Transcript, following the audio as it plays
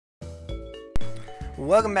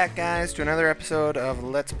Welcome back, guys, to another episode of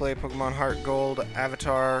Let's Play Pokemon HeartGold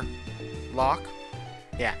Avatarlocke.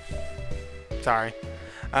 Yeah. Sorry.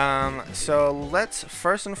 So let's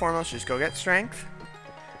first and foremost just go get strength.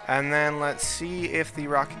 And then let's see if the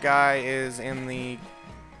rocket guy is in the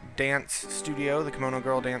dance studio, the Kimono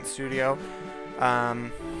Girl dance studio.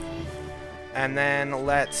 And then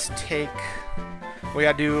let's take... We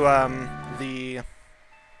gotta do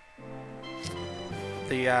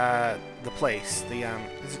the place.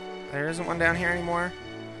 There isn't one down here anymore?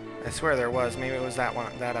 I swear there was. Maybe it was that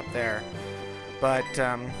one, that up there. But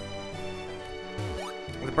the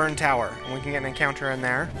burn tower, and we can get an encounter in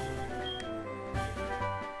there.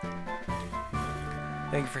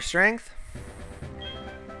 Thank you for strength.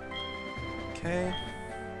 Okay.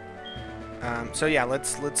 So yeah,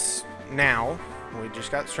 let's now. We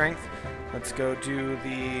just got strength. Let's go do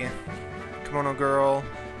the Kimono Girl.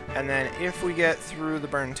 And then if we get through the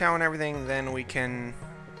burn tower and everything, then we can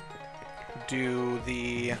do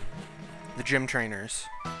the gym trainers.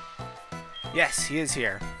 Yes, he is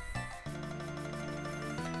here.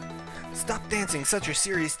 Stop dancing such a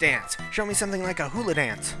serious dance. Show me something like a hula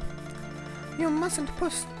dance. You mustn't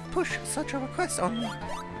push such a request on me.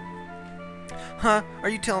 Huh? Are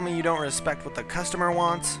you telling me you don't respect what the customer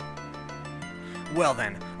wants? Well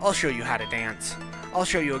then, I'll show you how to dance. I'll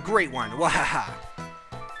show you a great one. Wahaha!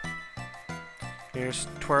 Here's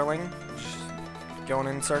twirling, just going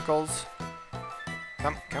in circles.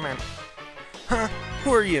 Come in. Huh?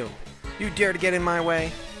 Who are you? You dare to get in my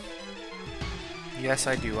way? Yes,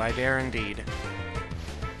 I do. I dare indeed.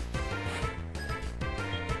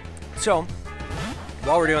 So,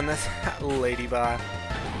 while we're doing this, ladybot.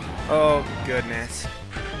 Oh, goodness.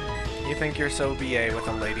 You think you're so BA with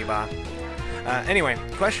a ladybot. Anyway,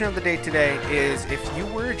 question of the day today is, if you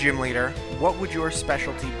were a gym leader, what would your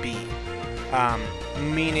specialty be?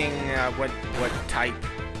 Meaning, what type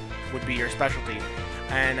would be your specialty?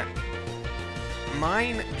 And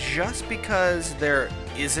mine, just because there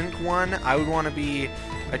isn't one, I would want to be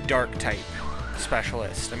a dark type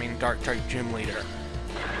specialist. I mean, dark type gym leader.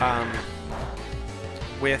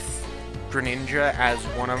 With Greninja as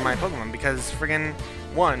one of my Pokemon, because friggin'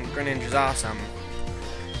 one, Greninja's awesome.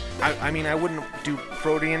 I mean, I wouldn't do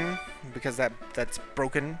Protean because that's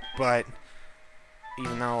broken, but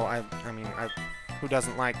even though I mean, who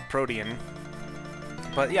doesn't like Protean?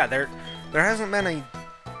 But yeah, there hasn't been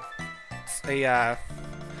a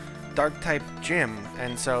dark type gym,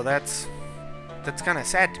 and so that's kind of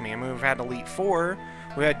sad to me. I mean, we've had Elite Four,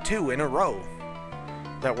 we had 2 in a row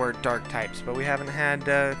that were dark types, but we haven't had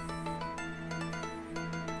a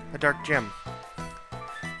dark gym.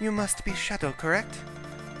 You must be Shadow, correct?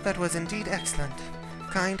 That was indeed excellent,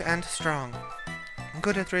 kind and strong.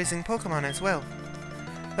 Good at raising Pokemon as well.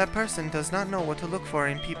 That person does not know what to look for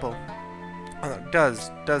in people. Does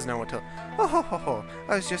know what to... Oh ho ho ho,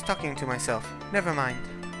 I was just talking to myself. Never mind.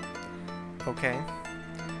 Okay.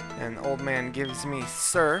 And the old man gives me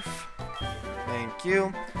Surf. Thank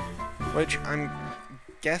you. Which I'm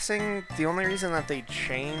guessing the only reason that they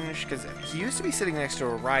changed... Because he used to be sitting next to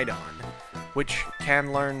a Rhydon, which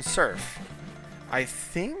can learn Surf. I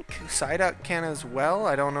think Psyduck can as well.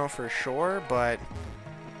 I don't know for sure, but...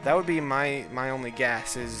 That would be my only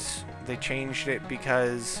guess, is they changed it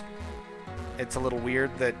because it's a little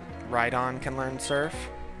weird that Rhydon can learn Surf.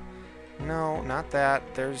 No, not that.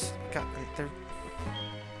 Is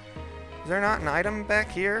there not an item back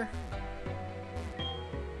here?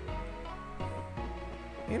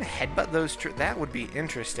 You gonna headbutt those trees? That would be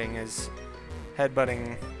interesting, is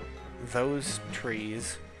headbutting those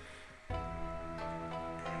trees.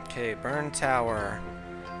 Okay, Burn Tower.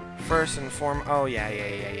 First and foremost... Oh,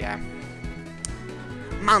 yeah.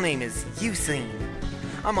 My name is Eusine.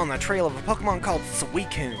 I'm on the trail of a Pokemon called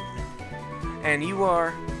Suicune. And you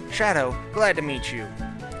are... Shadow, glad to meet you.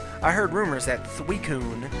 I heard rumors that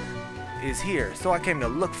Suicune is here, so I came to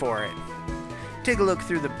look for it. Take a look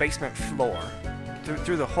through the basement floor.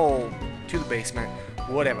 Through the hole to the basement.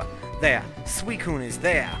 Whatever. There. Suicune is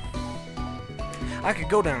there. I could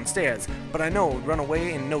go downstairs, but I know it would run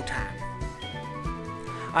away in no time.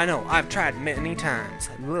 I know, I've tried many times.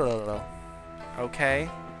 Ugh. Okay.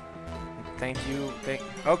 Thank you.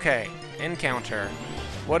 Okay, encounter.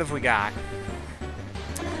 What have we got?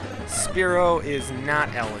 Spearow is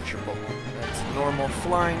not eligible. That's normal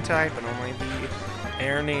flying type, and only the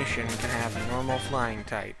Air Nation can have normal flying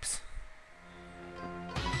types.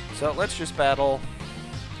 So let's just battle.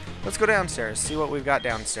 Let's go downstairs, see what we've got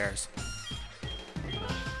downstairs.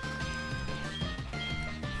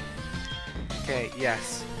 Okay,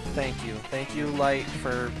 yes. Thank you. Thank you, Light,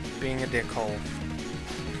 for being a dickhole.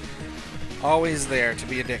 Always there to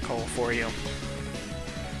be a dickhole for you.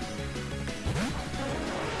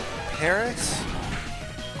 Paris?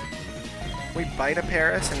 We bite a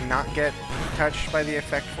Paris and not get touched by the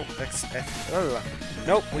effect...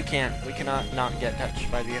 Nope, we can't. We cannot not get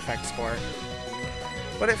touched by the effect spore.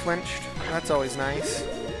 But it flinched. That's always nice.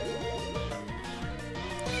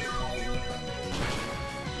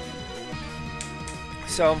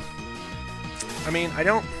 So, I mean, I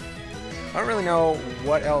don't really know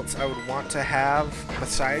what else I would want to have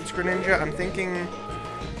besides Greninja. I'm thinking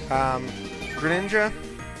Greninja,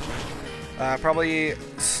 probably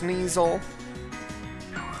Sneasel,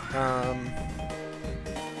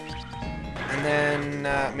 and then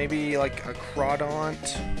maybe like a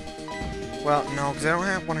Crawdaunt. Well, no, because I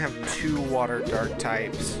don't want to have two water dark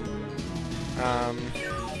types.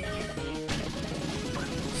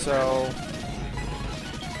 So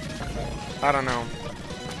I don't know.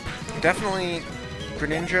 Definitely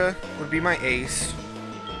Greninja would be my ace.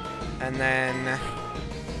 And then,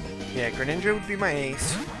 yeah, Greninja would be my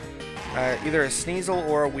ace. Either a Sneasel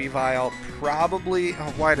or a Weavile. Probably,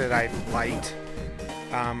 oh, why did I bite?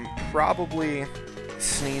 Probably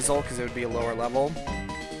Sneasel, because it would be a lower level.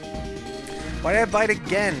 Why did I bite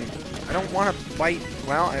again? I don't want to bite.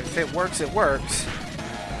 Well, if it works, it works.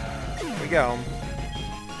 Here we go.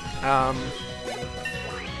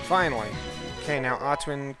 Finally. Okay, now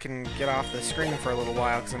Otwin can get off the screen for a little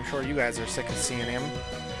while, because I'm sure you guys are sick of seeing him.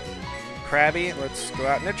 Krabby, let's go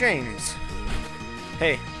out into James.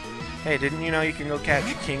 Hey, didn't you know you can go catch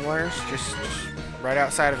Kinglers just right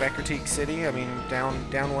outside of Ekruteak City? I mean, down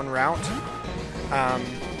one route.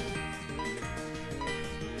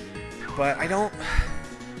 But I don't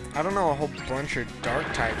know a whole bunch of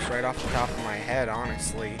dark types right off the top of my head,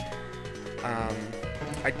 honestly.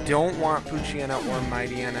 I don't want Poochyena or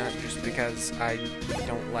Mightyena just because I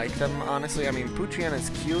don't like them, honestly. I mean, Poochyena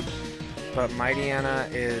is cute, but Mightyena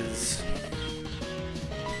is...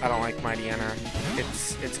 I don't like Mightyena.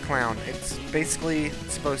 It's clown. It's basically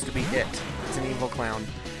supposed to be it. It's an evil clown.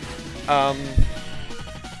 I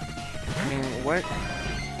mean, what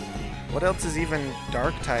else is even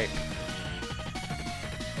dark type?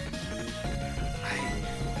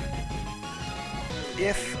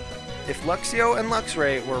 If Luxio and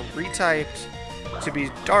Luxray were retyped to be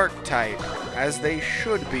dark type, as they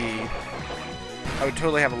should be, I would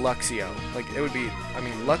totally have a Luxio. Like, it would be, I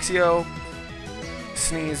mean, Luxio,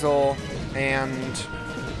 Sneasel, and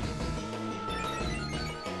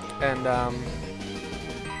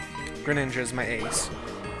Greninja's my ace.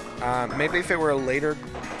 Maybe if it were a later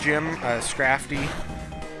gym, Scrafty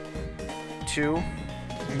 2,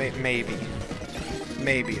 maybe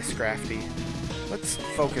a Scrafty. Let's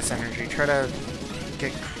focus energy. Try to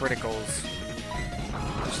get criticals.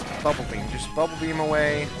 Just bubble beam. Just bubble beam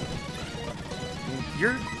away.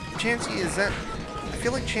 Your Chansey is that... I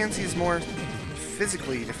feel like Chansey is more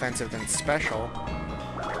physically defensive than special.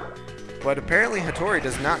 But apparently Hattori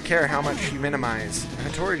does not care how much you minimize.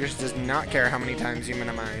 Hattori just does not care how many times you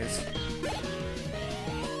minimize.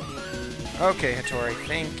 Okay, Hattori,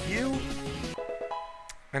 thank you.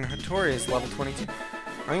 And Hattori is level 22.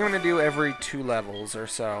 I'm going to do every 2 levels or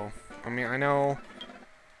so. I mean, I know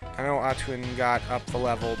Otwin got up the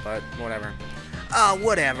level, but whatever.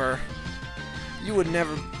 Whatever. You would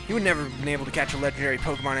never have been able to catch a legendary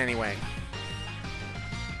Pokemon anyway.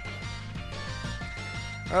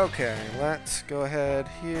 Okay, let's go ahead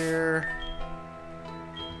here.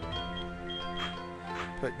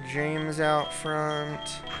 Put James out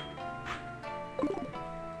front.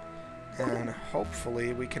 And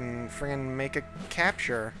hopefully we can friggin' make a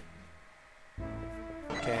capture.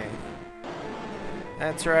 Okay.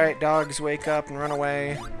 That's right, dogs wake up and run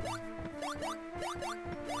away.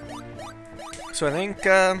 So I think,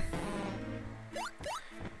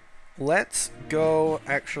 let's go,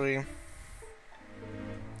 actually...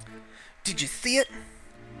 Did you see it?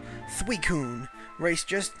 Suicune raced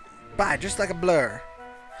just like a blur.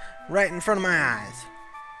 Right in front of my eyes.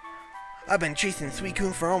 I've been chasing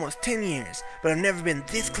Suicune for almost 10 years, but I've never been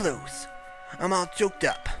this close. I'm all choked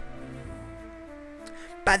up.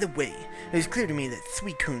 By the way, it is clear to me that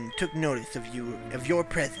Suicune took notice of your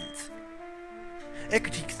presence.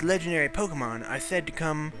 Ekruteak's legendary Pokemon are said to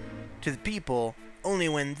come to the people only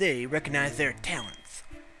when they recognize their talents.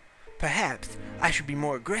 Perhaps I should be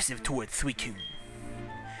more aggressive towards Suicune.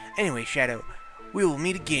 Anyway, Shadow, we will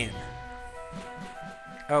meet again.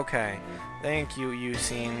 Okay. Thank you,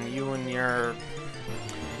 Eusine. You and your...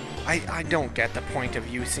 I don't get the point of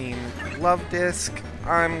Eusine. Love Disc,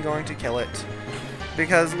 I'm going to kill it.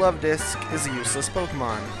 Because Love Disc is a useless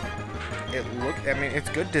Pokemon. I mean, it's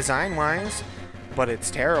good design-wise, but it's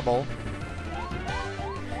terrible.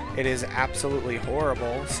 It is absolutely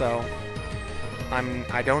horrible, so...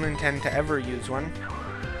 I don't intend to ever use one.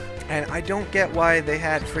 And I don't get why they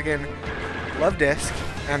had friggin' Luvdisc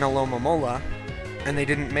and Alomomola, and they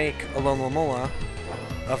didn't make Alomomola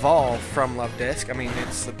evolve from Luvdisc. I mean,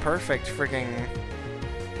 it's the perfect friggin'...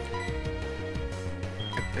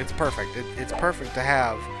 It's perfect. It's perfect to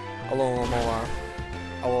have Alomomola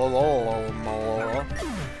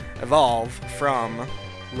evolve from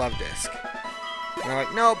Luvdisc. And they're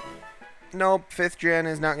like, nope. Nope, 5th gen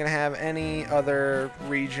is not going to have any other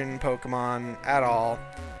region Pokemon at all.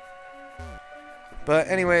 But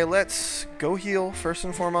anyway, let's go heal first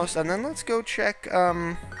and foremost, and then let's go check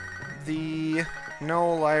the...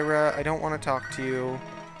 No, Lyra, I don't want to talk to you.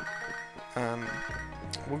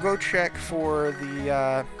 We'll go check for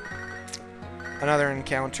the another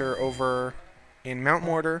encounter over in Mount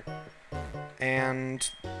Mortar and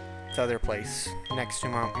the other place next to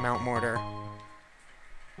Mount Mortar.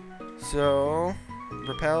 So,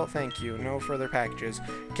 repel, thank you. No further packages.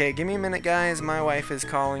 Okay, give me a minute, guys. My wife is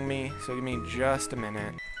calling me, so give me just a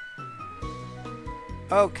minute.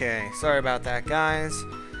 Okay, sorry about that, guys.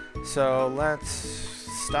 So, let's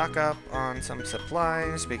stock up on some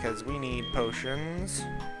supplies, because we need potions.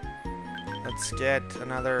 Let's get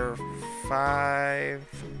another 5...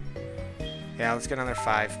 Yeah, let's get another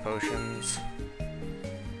 5 potions.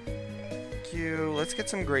 Thank you. Let's get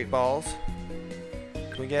some Great Balls.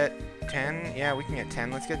 Can we get 10? Yeah, we can get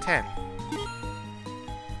 10. Let's get 10.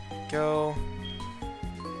 Go.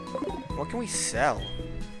 What can we sell?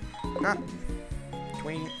 Not... Can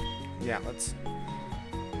we... Yeah, let's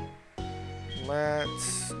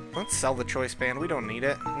sell the Choice Band. We don't need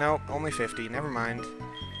it. Nope, only 50. Never mind.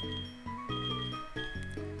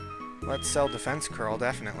 Let's sell Defense Curl,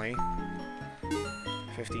 definitely.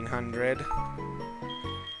 1,500.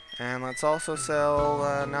 And let's also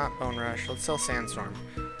sell, not Bone Rush. Let's sell Sandstorm.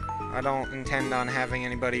 I don't intend on having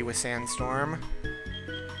anybody with Sandstorm. There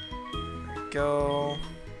we go.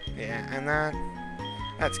 Yeah, and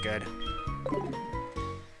that's good.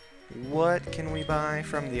 What can we buy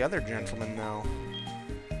from the other gentleman, though?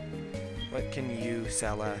 What can you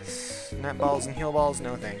sell us? Net balls and heal balls?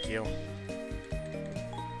 No, thank you.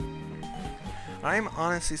 I'm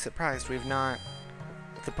honestly surprised we've not...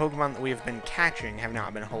 The Pokemon that we have been catching have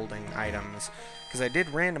not been holding items. Because I did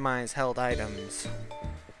randomize held items.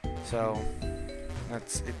 So,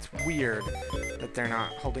 it's weird that they're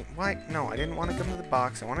not holding... Why? No, I didn't want to come to the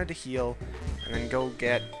box. I wanted to heal and then go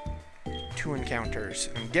get 2 encounters.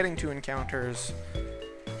 I'm getting 2 encounters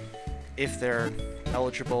if they're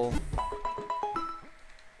eligible.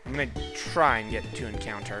 I'm going to try and get 2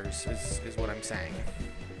 encounters, is what I'm saying.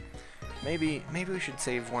 Maybe we should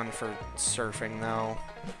save one for surfing, though.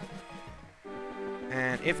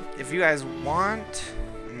 And if you guys want...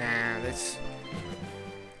 Nah, this...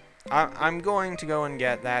 I'm going to go and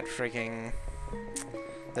get that freaking...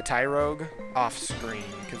 The Tyrogue off-screen,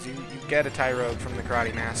 because you get a Tyrogue from the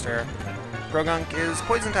Karate Master. Krogunk is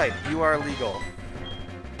Poison type. You are legal.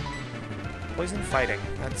 Poison fighting.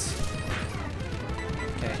 That's...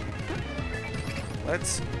 Okay.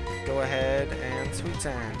 Let's go ahead and Sweet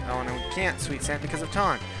Sand. Oh, no, we can't Sweet Sand because of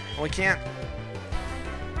Taunt. And we can't...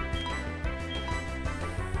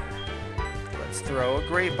 Let's throw a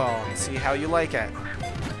Great Ball and see how you like it.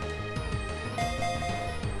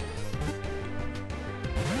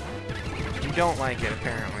 You don't like it,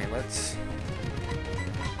 apparently. Let's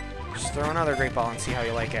just throw another Great Ball and see how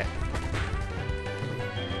you like it.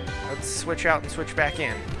 Let's switch out and switch back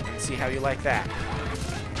in and see how you like that.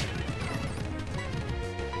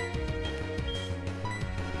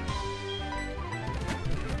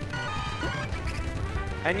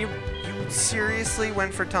 And you seriously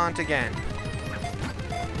went for Taunt again.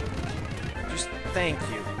 Just thank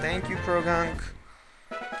you. Thank you, Krogunk.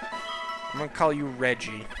 I'm gonna call you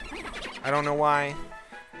Reggie. I don't know why,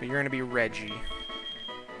 but you're gonna be Reggie.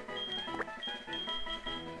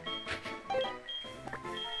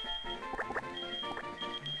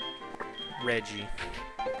 Reggie.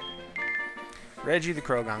 Reggie the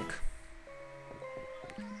Krogunk.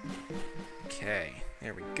 Okay,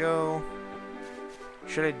 there we go.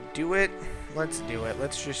 Should I do it? Let's do it.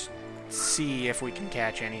 Let's just see if we can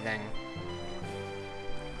catch anything.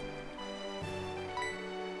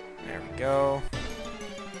 There we go.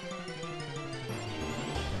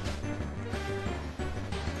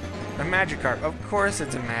 A Magikarp. Of course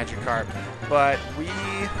it's a Magikarp. But we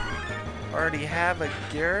already have a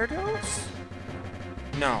Gyarados?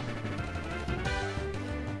 No.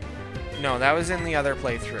 No, that was in the other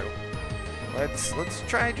playthrough. Let's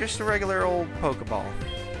try just a regular old Pokeball.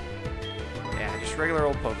 Yeah, just regular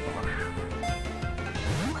old Pokeball.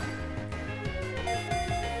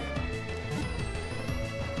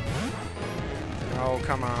 Oh,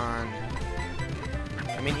 come on.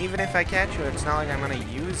 I mean, even if I catch you, it's not like I'm gonna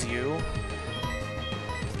use you.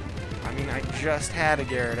 I mean, I just had a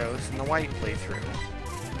Gyarados in the white playthrough.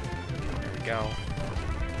 There we go.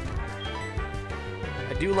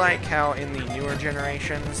 I do like how in the newer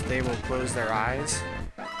generations, they will close their eyes.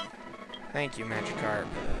 Thank you, Magikarp.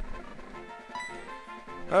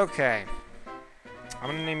 Okay.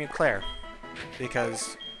 I'm gonna name you Claire.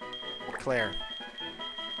 Because... Claire.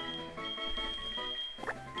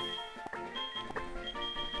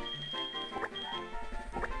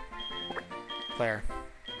 Claire.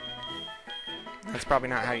 That's probably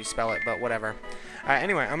not how you spell it, but whatever.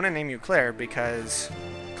 Anyway, I'm gonna name you Claire because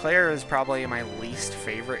Claire is probably my least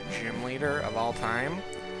favorite gym leader of all time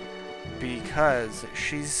because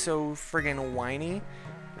she's so friggin' whiny.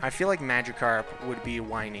 I feel like Magikarp would be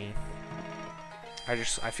whiny. I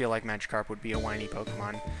feel like Magikarp would be a whiny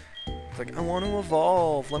Pokemon. It's like, I want to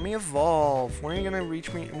evolve. Let me evolve. When are you gonna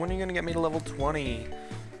reach me? When are you gonna get me to level 20?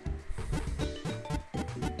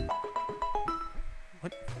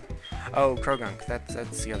 What? Oh, Krogunk.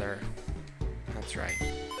 That's the other. That's right.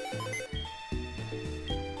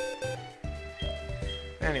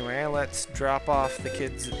 Anyway, let's drop off the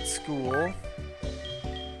kids at school.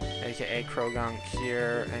 AKA Krogunk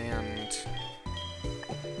here and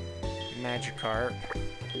Magikarp.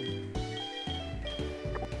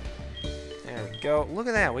 There we go. Look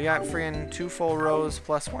at that. We got freaking 2 full rows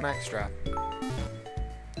plus 1 extra.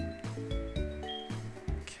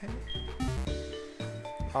 Okay.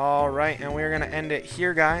 Alright, and we're going to end it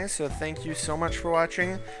here, guys. So thank you so much for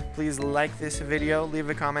watching. Please like this video. Leave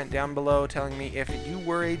a comment down below telling me if you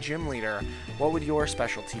were a gym leader, what would your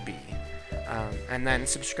specialty be? And then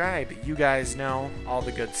subscribe. You guys know all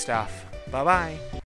the good stuff. Bye-bye.